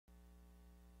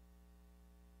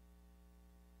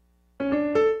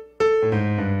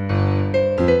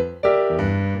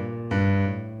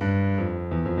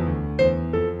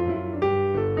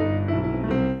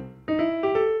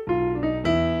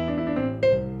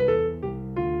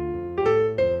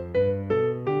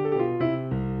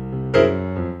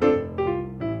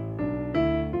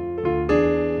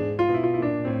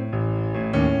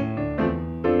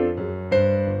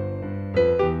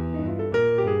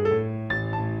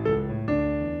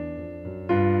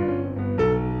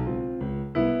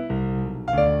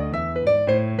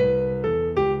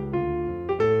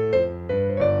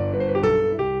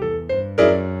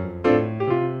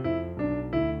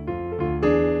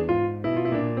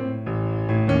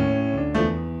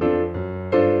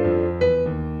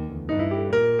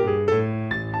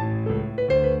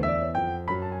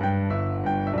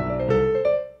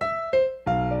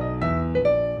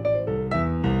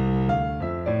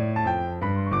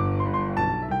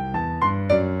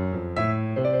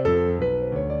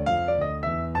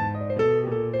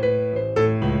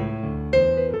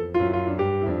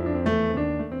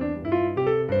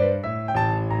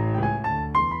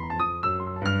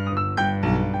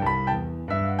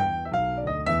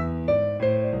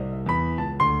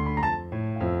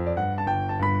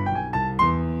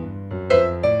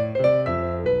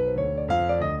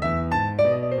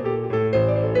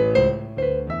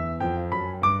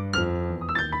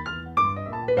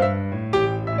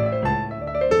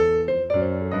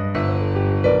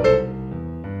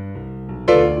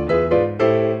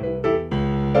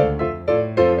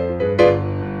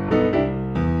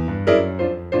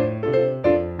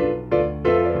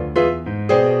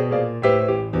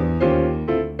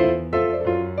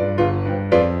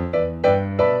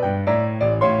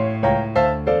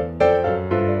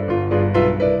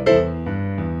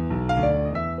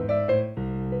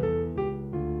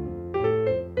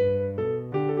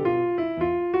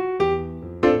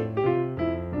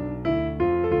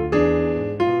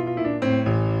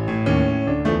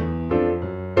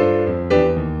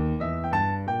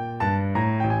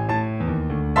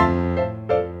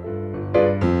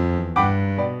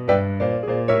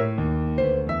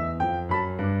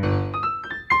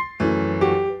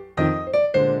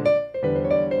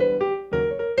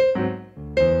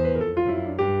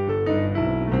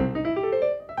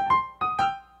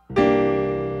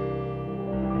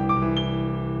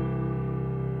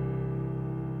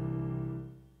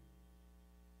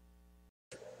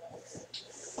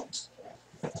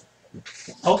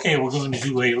Okay, we're going to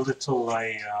do a little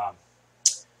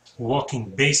walking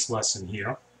bass lesson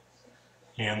here,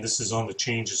 and this is on the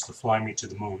changes to Fly Me to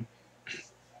the Moon.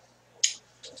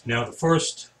 Now the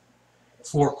first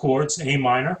four chords, A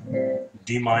minor,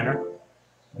 D minor,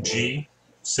 G,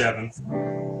 7th,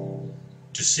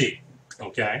 to C,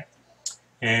 okay?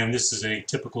 And this is a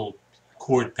typical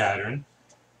chord pattern,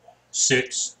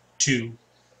 6, 2,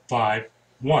 5,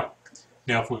 1.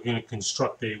 Now if we're going to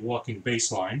construct a walking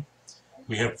bass line,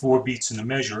 we have 4 beats in the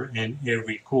measure, and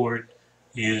every chord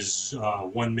is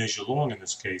 1 measure long in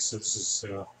this case. So this is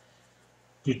a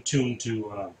good tune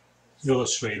to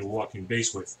illustrate a walking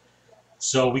bass with.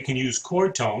 So we can use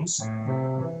chord tones.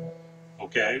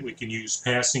 Okay, we can use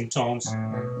passing tones,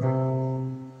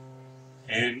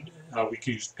 and we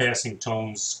can use passing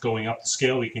tones going up the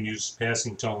scale. We can use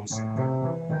passing tones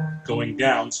going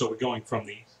down. So we're going from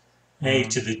the A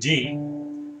to the D.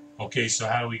 Okay, so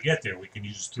how do we get there? We can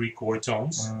use 3 chord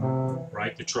tones,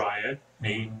 right? The triad,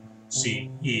 A,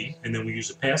 C, E, and then we use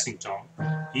a passing tone,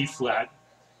 E flat,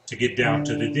 to get down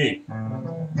to the D.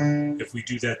 If we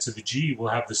do that to the G, we'll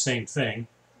have the same thing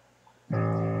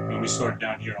when we start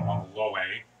down here on the low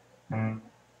A.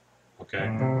 Okay,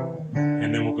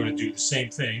 and then we're going to do the same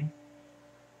thing,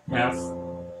 F,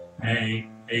 A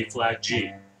flat,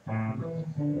 G.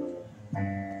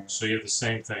 So you have the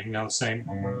same thing. Now the same.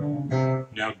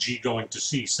 Now G going to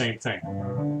C, same thing.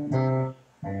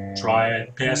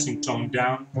 Triad, passing tone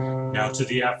down. Now to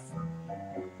the F,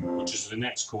 which is the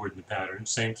next chord in the pattern,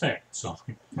 same thing. So.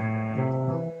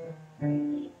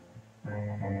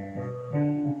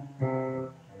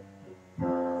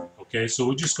 Okay, so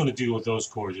we're just going to deal with those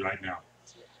chords right now.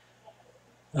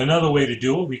 Another way to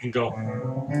do it, we can go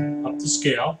up the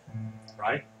scale,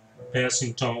 right?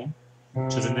 Passing tone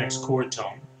to the next chord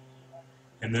tone,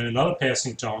 and then another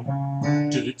passing tone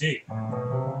to the D.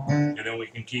 And then we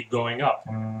can keep going up.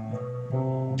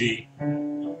 D,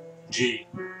 G,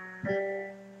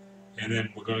 and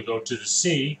then we're going to go to the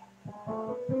C,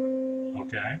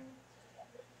 okay?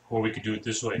 Or we could do it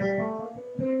this way.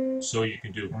 So you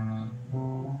can do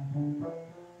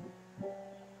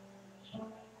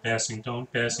passing tone,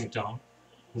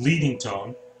 leading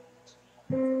tone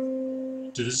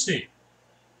to the C,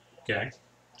 okay?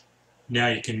 Now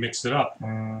you can mix it up. We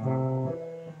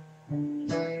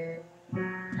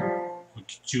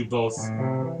could do both.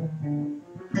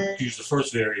 Use the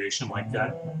first variation like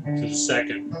that to the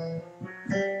second.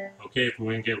 Okay, if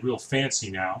we're going to get real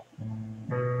fancy now,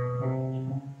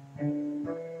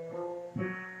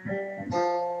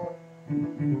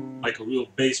 like a real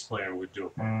bass player would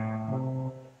do.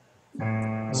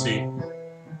 See?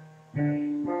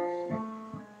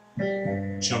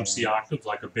 Jumps the octave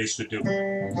like a bass would do.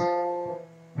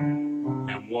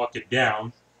 And walk it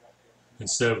down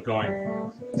instead of going,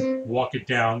 walk it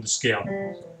down the scale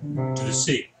to the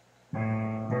C.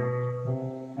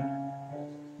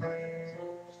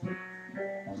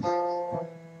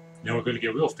 Now we're going to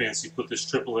get real fancy, put this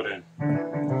triplet in.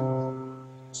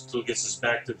 Still gets us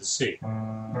back to the C.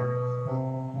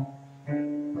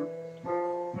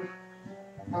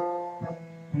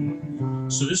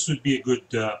 So this would be a good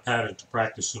pattern to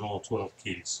practice in all 12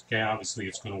 keys. Okay, obviously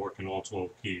it's going to work in all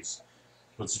 12 keys.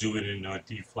 Let's do it in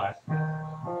D flat.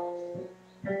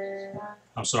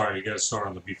 I'm sorry, you got to start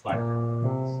on the B flat.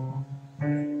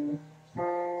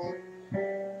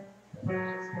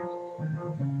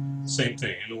 Same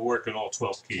thing, and it'll work in all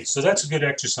 12 keys. So that's a good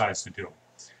exercise to do.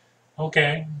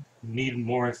 Okay, need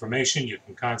more information, you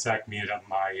can contact me at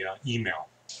my email.